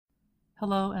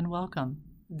Hello and welcome.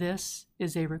 This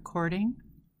is a recording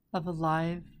of a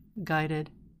live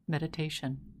guided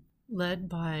meditation led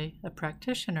by a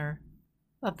practitioner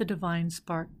of the Divine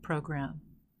Spark program,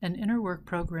 an inner work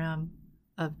program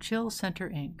of Chill Center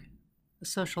Inc., a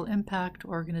social impact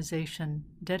organization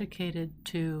dedicated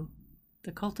to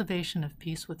the cultivation of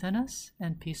peace within us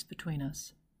and peace between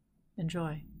us.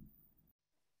 Enjoy.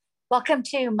 Welcome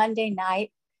to Monday Night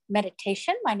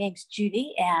Meditation. My name's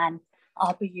Judy, and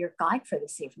I'll be your guide for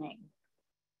this evening.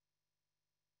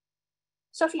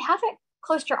 So if you haven't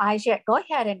closed your eyes yet, go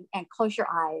ahead and close your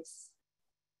eyes,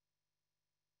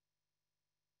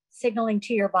 signaling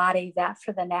to your body that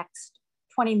for the next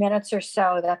 20 minutes or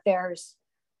so that there's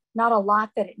not a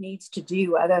lot that it needs to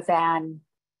do other than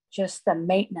just the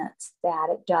maintenance that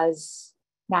it does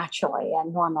naturally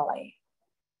and normally.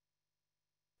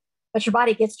 But your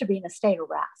body gets to be in a state of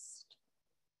rest.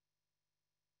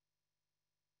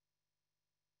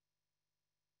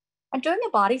 And doing a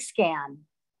body scan,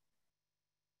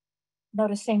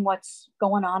 noticing what's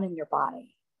going on in your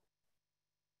body.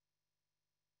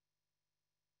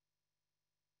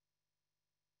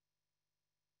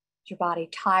 Is your body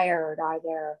tired? Are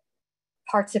there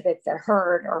parts of it that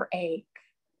hurt or ache?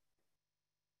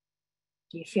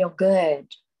 Do you feel good?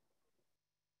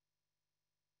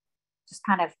 Just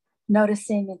kind of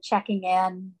noticing and checking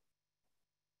in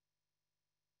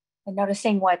and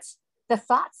noticing what's the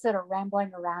thoughts that are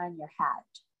rambling around in your head.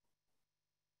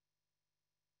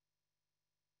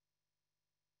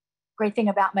 Great thing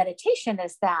about meditation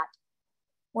is that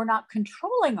we're not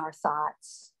controlling our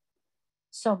thoughts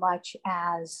so much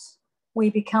as we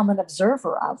become an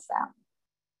observer of them.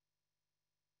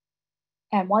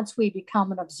 And once we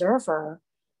become an observer,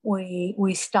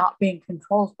 we stop being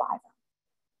controlled by them.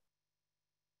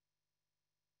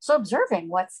 So observing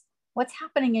what's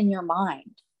happening in your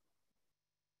mind.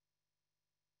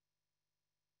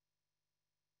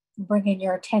 Bringing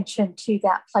your attention to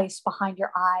that place behind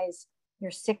your eyes,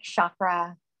 your sixth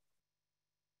chakra.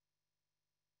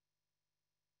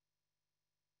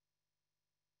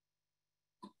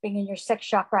 Being in your sixth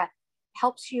chakra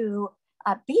helps you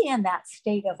be in that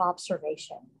state of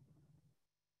observation.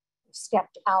 You've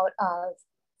stepped out of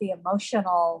the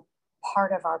emotional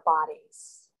part of our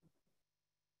bodies.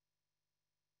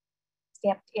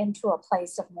 Stepped into a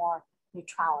place of more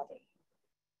neutrality.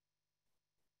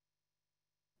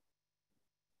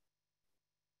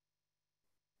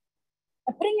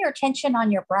 And putting your attention on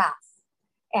your breath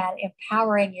and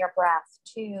empowering your breath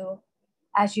to,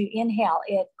 as you inhale,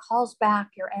 it calls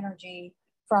back your energy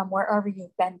from wherever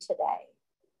you've been today.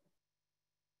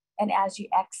 And as you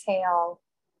exhale,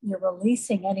 you're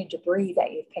releasing any debris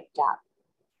that you've picked up.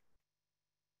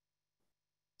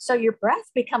 So your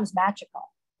breath becomes magical.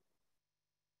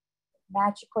 It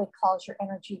magically calls your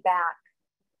energy back,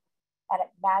 and it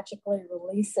magically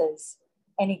releases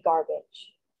any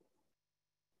garbage.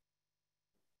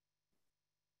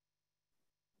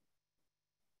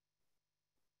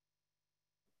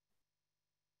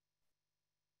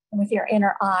 And with your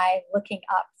inner eye looking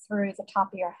up through the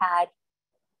top of your head,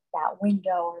 that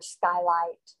window or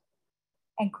skylight,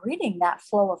 and greeting that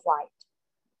flow of light.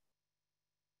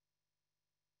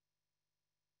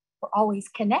 We're always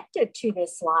connected to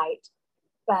this light,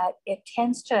 but it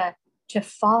tends to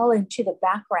fall into the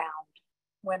background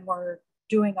when we're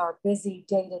doing our busy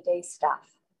day-to-day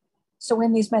stuff. So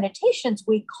in these meditations,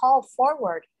 we call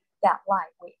forward that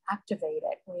light, we activate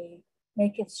it, we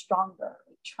make it stronger,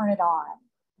 we turn it on.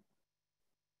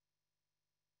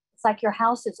 It's like your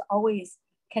house is always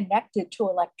connected to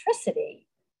electricity,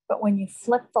 but when you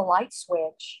flip the light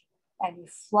switch and you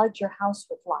flood your house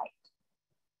with light.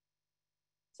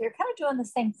 So you're kind of doing the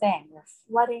same thing. You're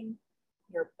flooding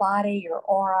your body, your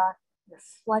aura, you're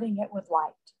flooding it with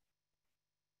light.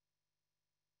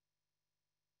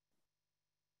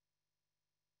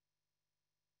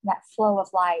 And that flow of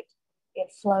light,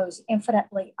 it flows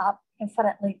infinitely up,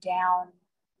 infinitely down,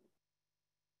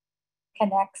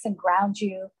 connects and grounds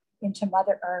you into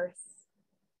Mother Earth.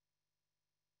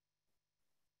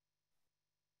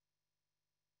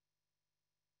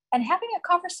 And having a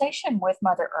conversation with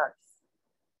Mother Earth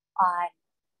on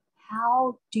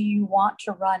how do you want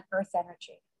to run Earth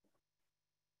energy?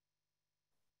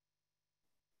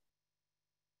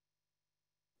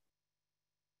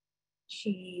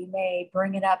 She may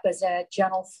bring it up as a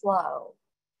gentle flow,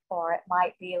 or it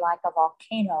might be like a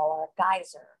volcano or a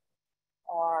geyser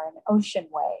or an ocean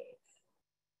wave.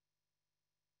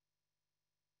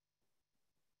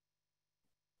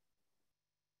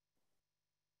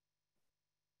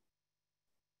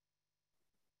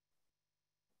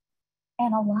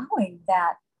 And allowing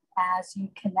that as you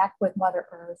connect with Mother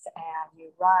Earth and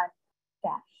you run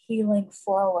that healing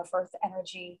flow of earth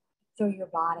energy through your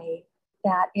body,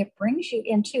 that it brings you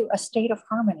into a state of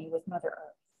harmony with Mother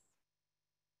Earth.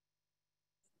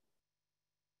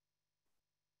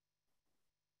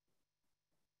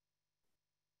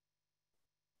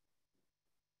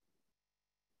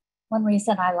 One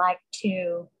reason I like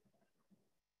to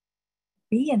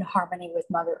be in harmony with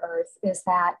Mother Earth is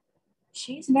that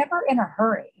she's never in a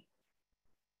hurry.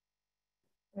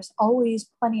 There's always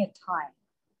plenty of time.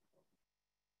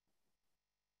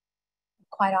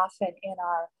 Quite often in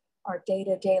our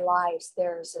day-to-day lives,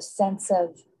 there's a sense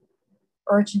of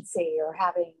urgency or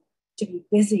having to be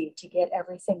busy to get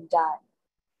everything done.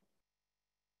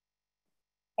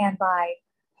 And by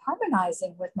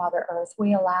harmonizing with Mother Earth,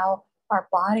 we allow our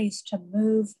bodies to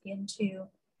move into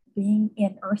being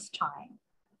in Earth time.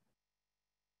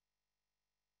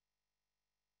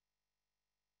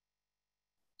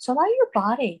 So allow your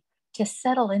body to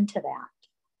settle into that.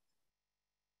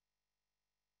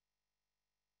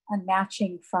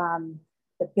 Unmatching from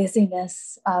the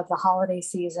busyness of the holiday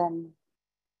season,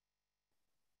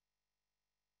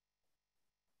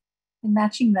 and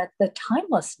matching the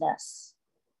timelessness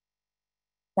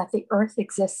that the earth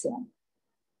exists in.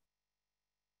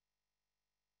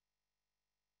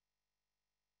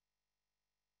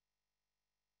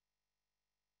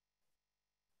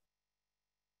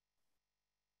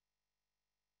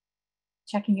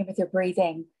 Checking in with your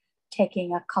breathing,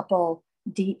 taking a couple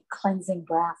deep cleansing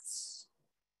breaths.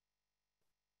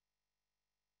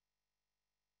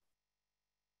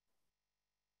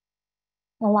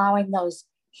 Allowing those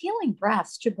healing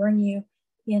breaths to bring you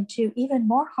into even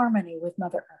more harmony with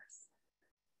Mother Earth.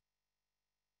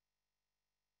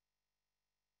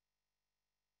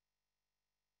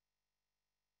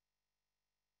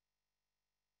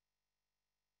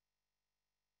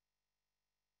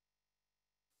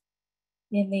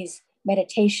 In these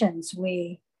meditations,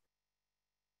 we've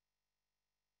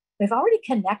already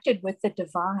connected with the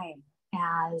divine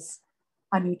as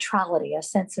a neutrality, a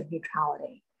sense of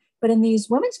neutrality. But in these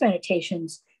women's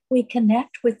meditations, we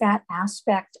connect with that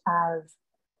aspect of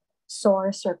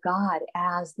Source or God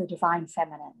as the divine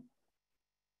feminine.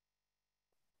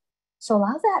 So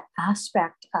allow that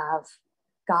aspect of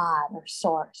God or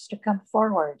Source to come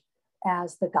forward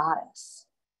as the goddess,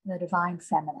 the divine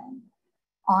feminine,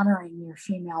 honoring your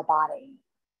female body.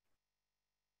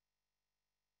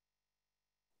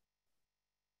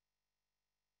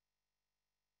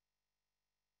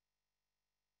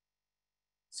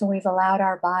 So we've allowed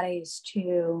our bodies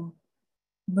to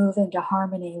move into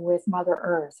harmony with Mother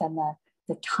Earth and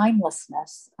the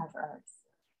timelessness of Earth,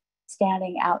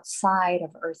 standing outside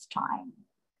of Earth time.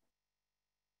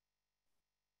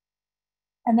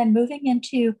 And then moving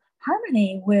into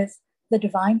harmony with the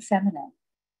divine feminine.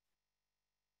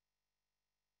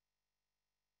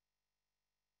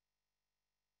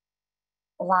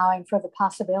 Allowing for the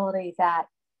possibility that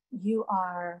you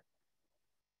are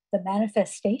the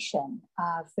manifestation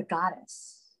of the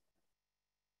goddess.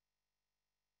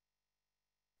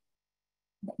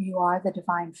 That you are the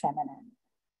divine feminine.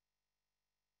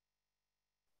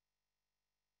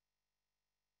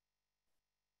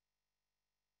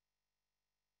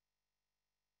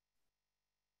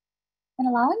 And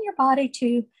allowing your body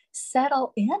to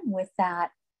settle in with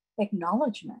that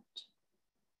acknowledgement.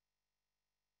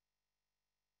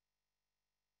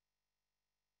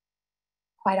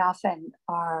 Quite often,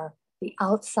 the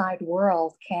outside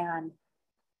world can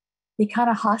be kind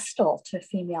of hostile to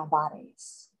female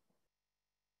bodies.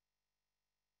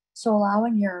 So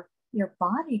allowing your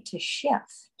body to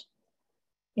shift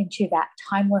into that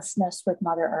timelessness with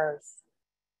Mother Earth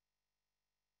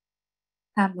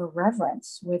and the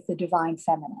reverence with the divine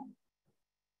feminine.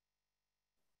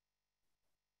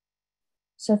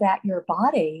 So that your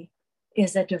body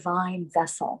is a divine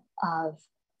vessel of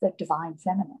the divine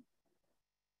feminine.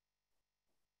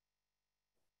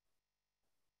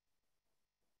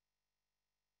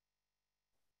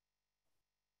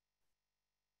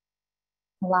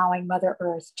 Allowing Mother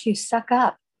Earth to suck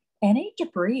up any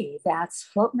debris that's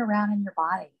floating around in your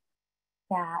body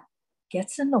that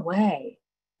gets in the way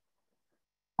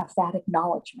of that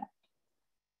acknowledgement.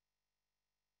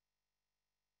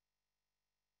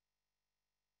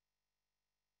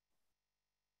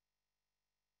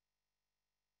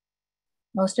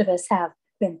 Most of us have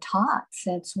been taught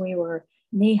since we were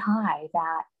knee high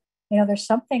that, there's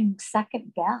something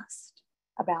second best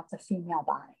about the female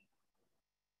body.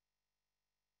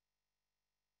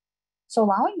 So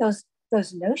allowing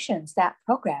those notions, that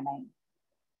programming,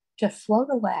 to float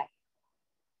away.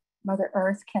 Mother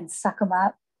Earth can suck them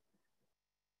up.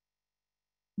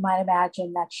 You might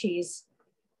imagine that she's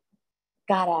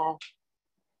got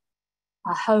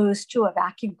a hose to a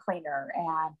vacuum cleaner,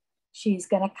 and she's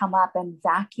going to come up and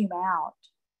vacuum out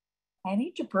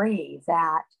any debris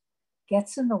that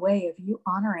gets in the way of you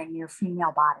honoring your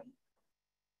female body.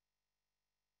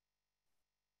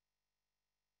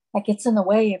 That gets in the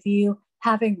way of you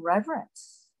having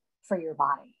reverence for your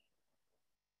body.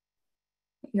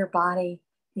 Your body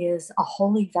is a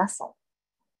holy vessel.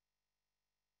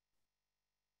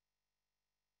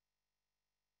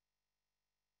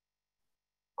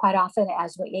 Quite often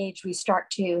as we age, we start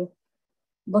to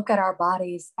look at our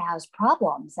bodies as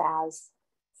problems, as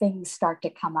things start to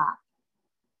come up.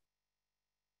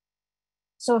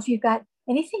 So if you've got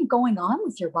anything going on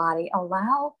with your body,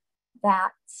 allow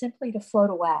that simply to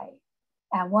float away.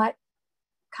 And what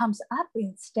comes up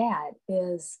instead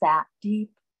is that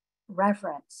deep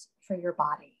reverence for your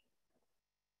body.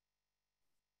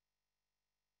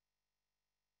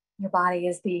 Your body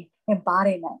is the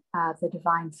embodiment of the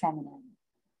divine feminine.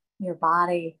 Your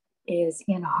body is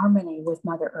in harmony with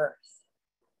Mother Earth.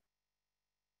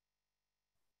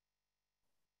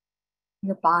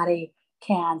 Your body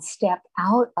can step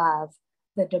out of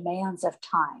the demands of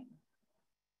time.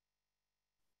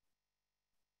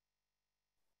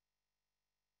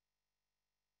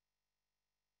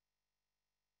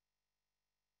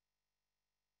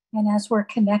 And as we're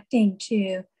connecting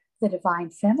to the divine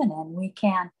feminine, we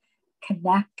can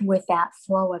connect with that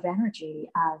flow of energy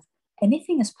of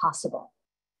anything is possible.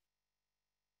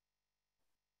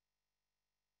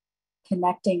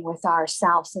 Connecting with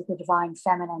ourselves as the divine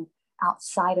feminine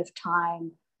outside of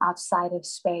time, outside of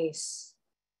space.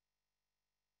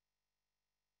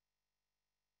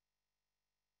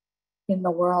 In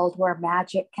the world where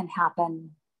magic can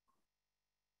happen.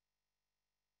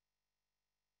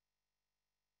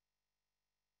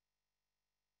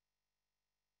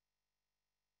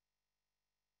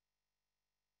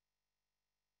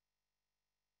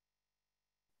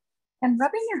 And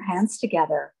rubbing your hands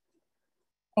together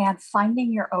and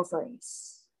finding your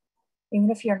ovaries. Even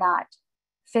if you're not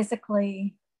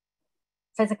physically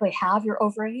have your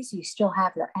ovaries, you still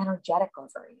have your energetic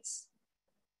ovaries.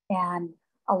 And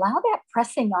allow that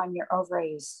pressing on your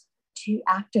ovaries to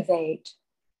activate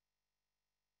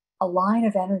a line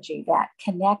of energy that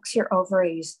connects your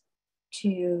ovaries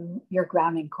to your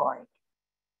grounding cord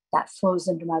that flows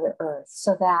into Mother Earth,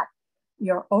 so that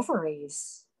your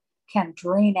ovaries can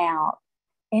drain out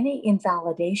any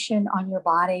invalidation on your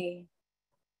body,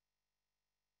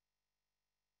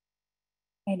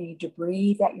 any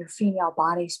debris that your female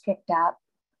body's picked up.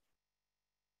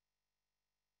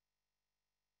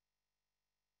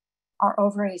 Our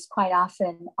ovaries quite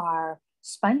often are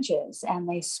sponges, and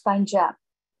they sponge up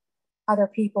other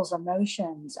people's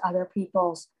emotions, other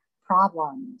people's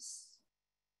problems.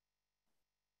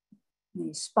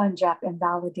 They sponge up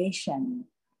invalidation.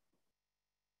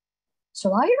 So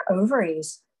allow your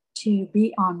ovaries to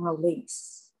be on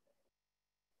release.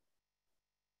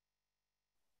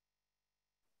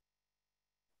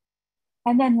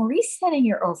 And then resetting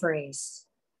your ovaries,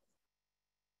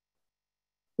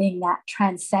 being that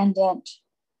transcendent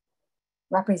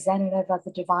representative of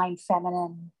the divine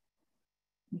feminine.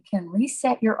 You can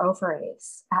reset your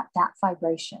ovaries at that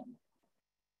vibration.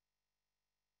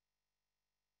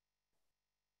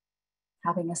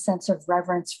 Having a sense of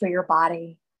reverence for your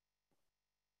body.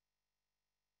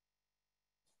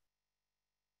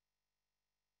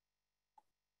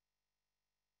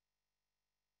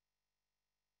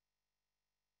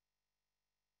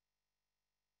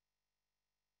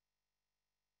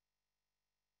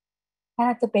 And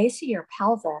at the base of your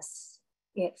pelvis,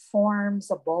 it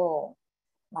forms a bowl,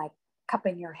 like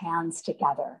cupping your hands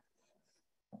together.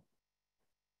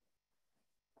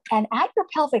 And at your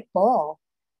pelvic bowl,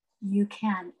 you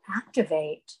can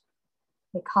activate,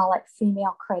 we call it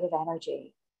female creative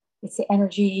energy. It's the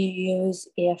energy you use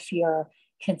if you're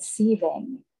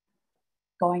conceiving,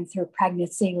 going through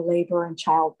pregnancy, labor, and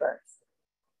childbirth.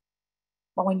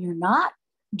 But when you're not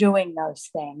doing those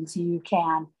things, you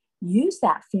can use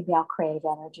that female creative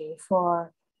energy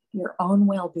for your own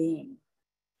well-being.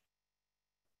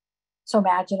 So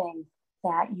imagining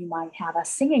that you might have a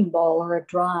singing bowl or a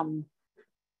drum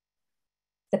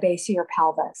at the base of your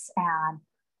pelvis, and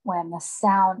when the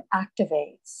sound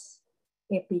activates,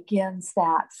 it begins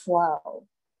that flow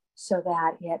so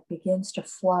that it begins to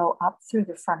flow up through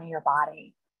the front of your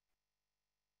body.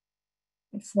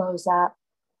 It flows up,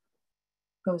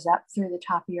 goes up through the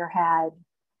top of your head,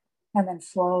 and then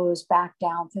flows back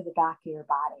down through the back of your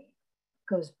body,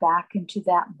 goes back into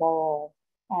that bowl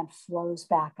and flows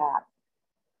back up.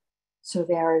 So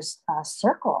there's a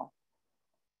circle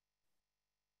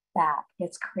that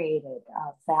gets created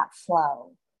of that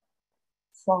flow,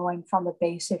 flowing from the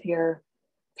base of your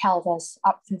pelvis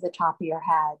up through the top of your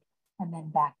head and then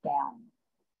back down.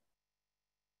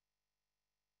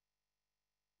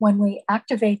 When we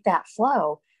activate that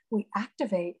flow, we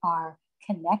activate our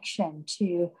connection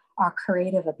to our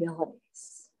creative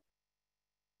abilities.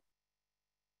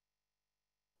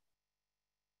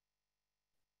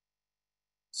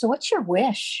 So, what's your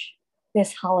wish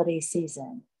this holiday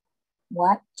season?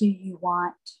 What do you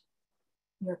want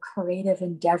your creative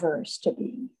endeavors to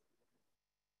be?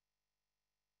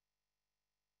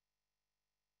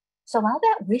 So, allow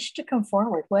that wish to come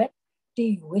forward. What do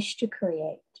you wish to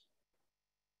create?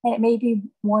 And it may be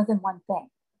more than one thing.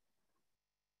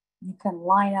 You can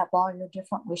line up all your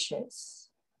different wishes.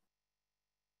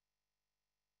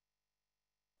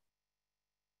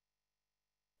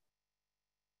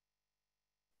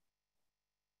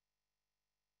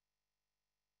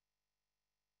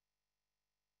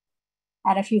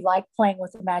 And if you like playing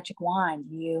with a magic wand,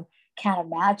 you can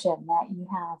imagine that you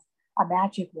have a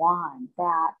magic wand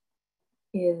that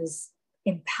is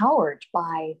empowered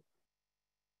by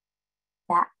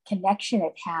that connection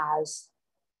it has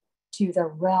to the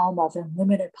realm of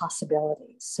unlimited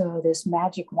possibilities. So this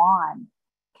magic wand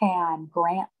can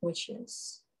grant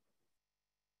wishes.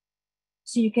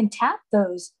 So you can tap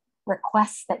those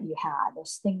requests that you have,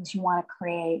 those things you want to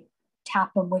create,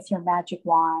 tap them with your magic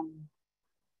wand.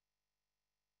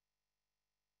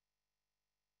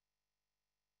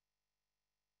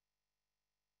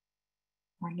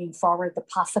 Bringing forward the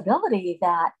possibility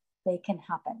that they can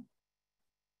happen.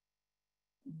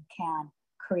 You can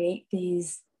create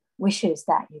these wishes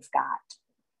that you've got.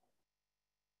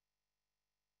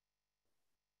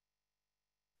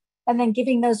 And then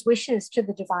giving those wishes to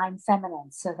the divine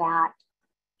feminine so that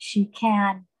she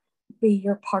can be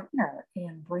your partner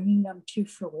in bringing them to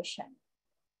fruition.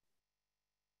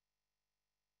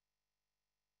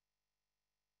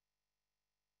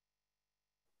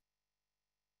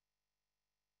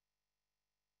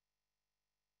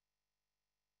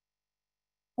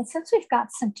 And since we've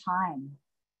got some time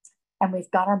and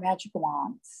we've got our magic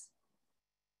wands,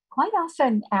 quite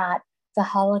often at the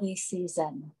holiday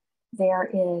season, there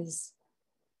is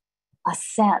a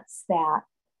sense that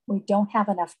we don't have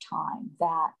enough time,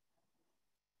 that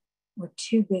we're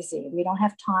too busy. We don't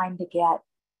have time to get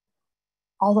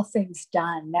all the things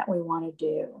done that we want to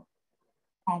do.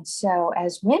 And so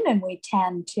as women, we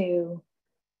tend to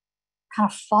kind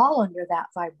of fall under that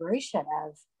vibration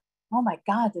of, oh my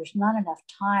God, there's not enough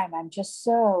time. I'm just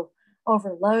so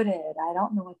overloaded. I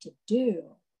don't know what to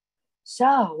do.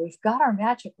 So we've got our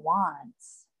magic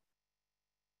wands.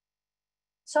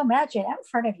 So imagine out in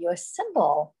front of you a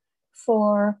symbol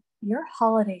for your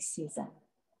holiday season.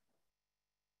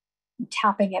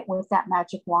 Tapping it with that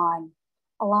magic wand,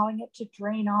 allowing it to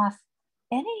drain off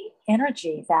any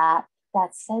energy that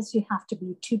says you have to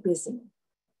be too busy.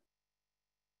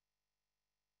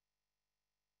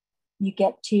 You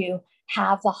get to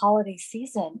have the holiday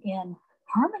season in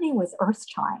harmony with Earth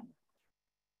time.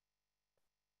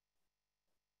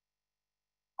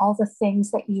 All the things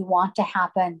that you want to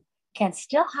happen can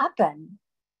still happen,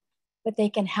 but they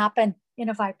can happen in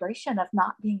a vibration of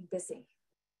not being busy.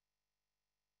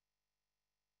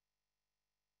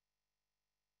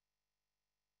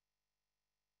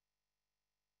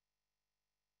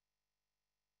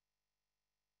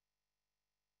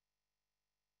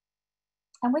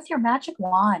 And with your magic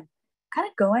wand, kind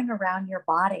of going around your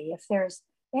body, if there's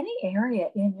any area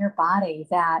in your body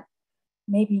that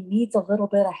maybe needs a little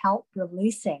bit of help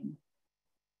releasing,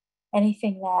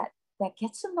 anything that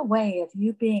gets in the way of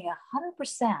you being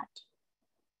 100%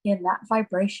 in that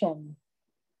vibration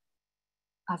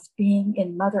of being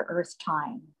in Mother Earth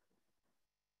time.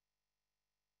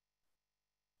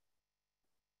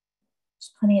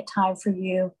 There's plenty of time for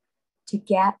you to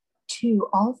get to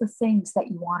all the things that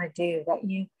you want to do, that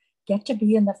you get to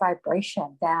be in the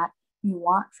vibration that you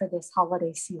want for this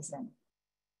holiday season.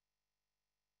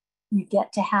 You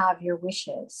get to have your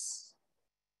wishes.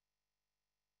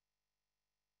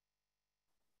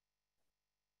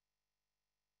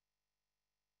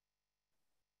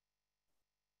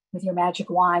 With your magic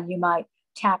wand, you might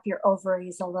tap your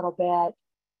ovaries a little bit,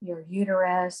 your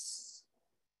uterus.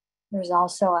 There's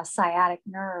also a sciatic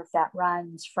nerve that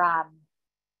runs from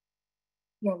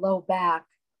your low back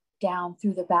down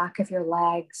through the back of your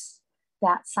legs.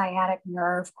 That sciatic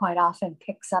nerve quite often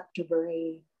picks up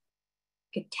debris.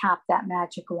 You could tap that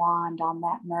magic wand on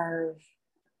that nerve,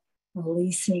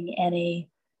 releasing any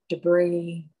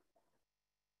debris,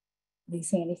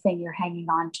 releasing anything you're hanging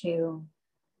on to.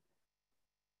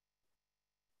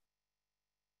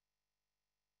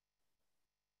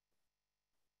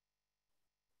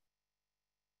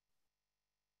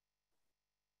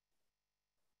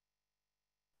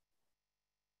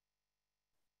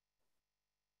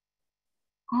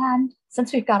 And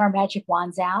since we've got our magic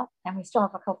wands out and we still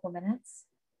have a couple of minutes,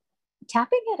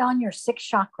 tapping it on your sixth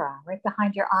chakra, right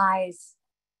behind your eyes,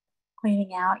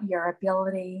 cleaning out your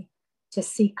ability to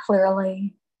see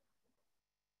clearly,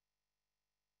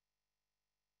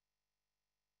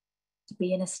 to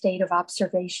be in a state of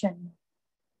observation.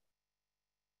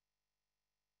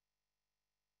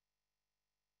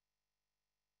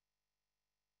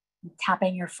 And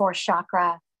tapping your fourth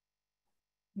chakra,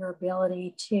 your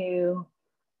ability to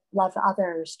love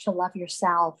others, to love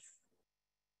yourself.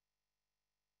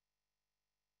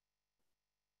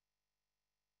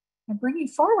 And bringing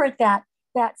forward that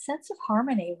sense of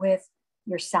harmony with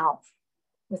yourself,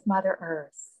 with Mother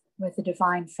Earth, with the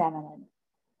divine feminine,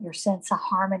 your sense of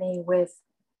harmony with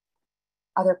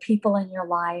other people in your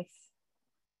life.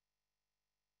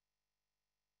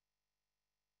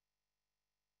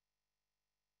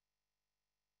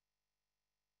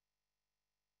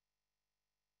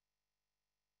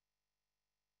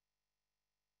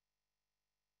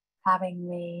 Having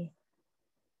the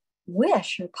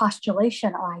wish or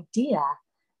postulation or idea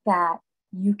that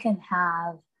you can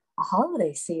have a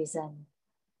holiday season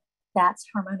that's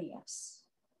harmonious,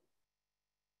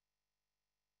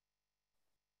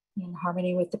 in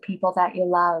harmony with the people that you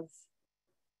love,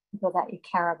 people that you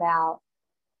care about,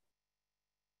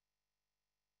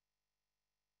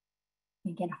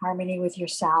 and in harmony with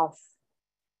yourself,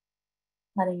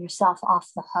 letting yourself off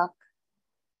the hook.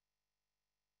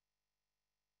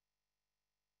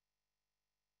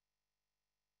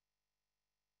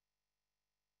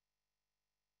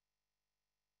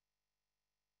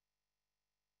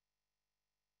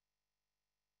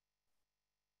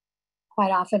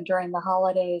 Quite often during the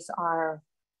holidays, our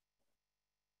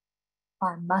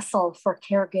muscle for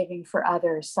caregiving for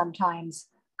others sometimes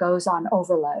goes on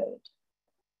overload.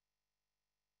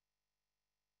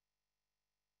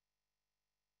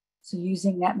 So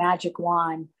using that magic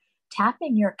wand,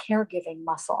 tapping your caregiving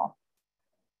muscle,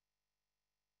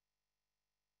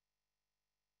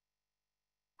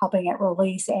 helping it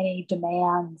release any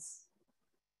demands,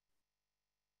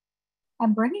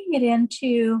 and bringing it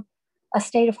into a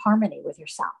state of harmony with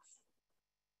yourself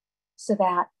so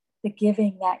that the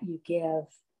giving that you give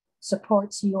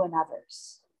supports you and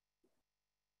others.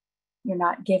 You're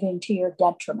not giving to your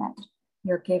detriment.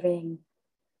 You're giving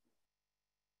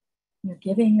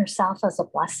yourself as a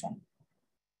blessing.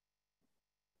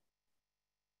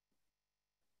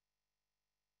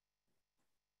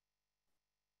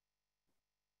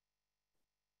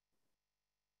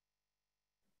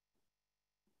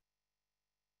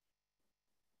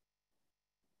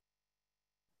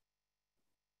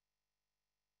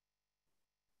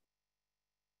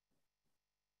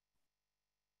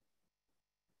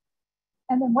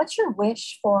 And then what's your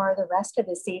wish for the rest of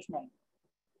this evening?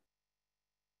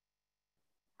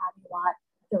 How do you want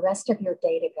the rest of your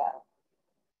day to go?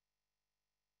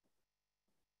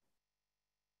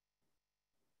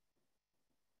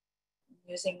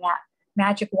 Using that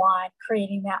magic wand,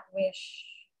 creating that wish.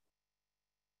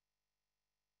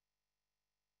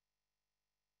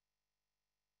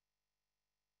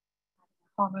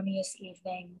 Harmonious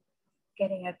evening,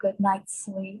 getting a good night's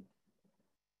sleep.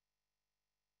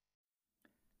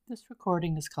 This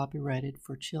recording is copyrighted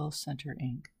for Chill Center,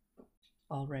 Inc.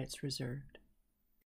 All rights reserved.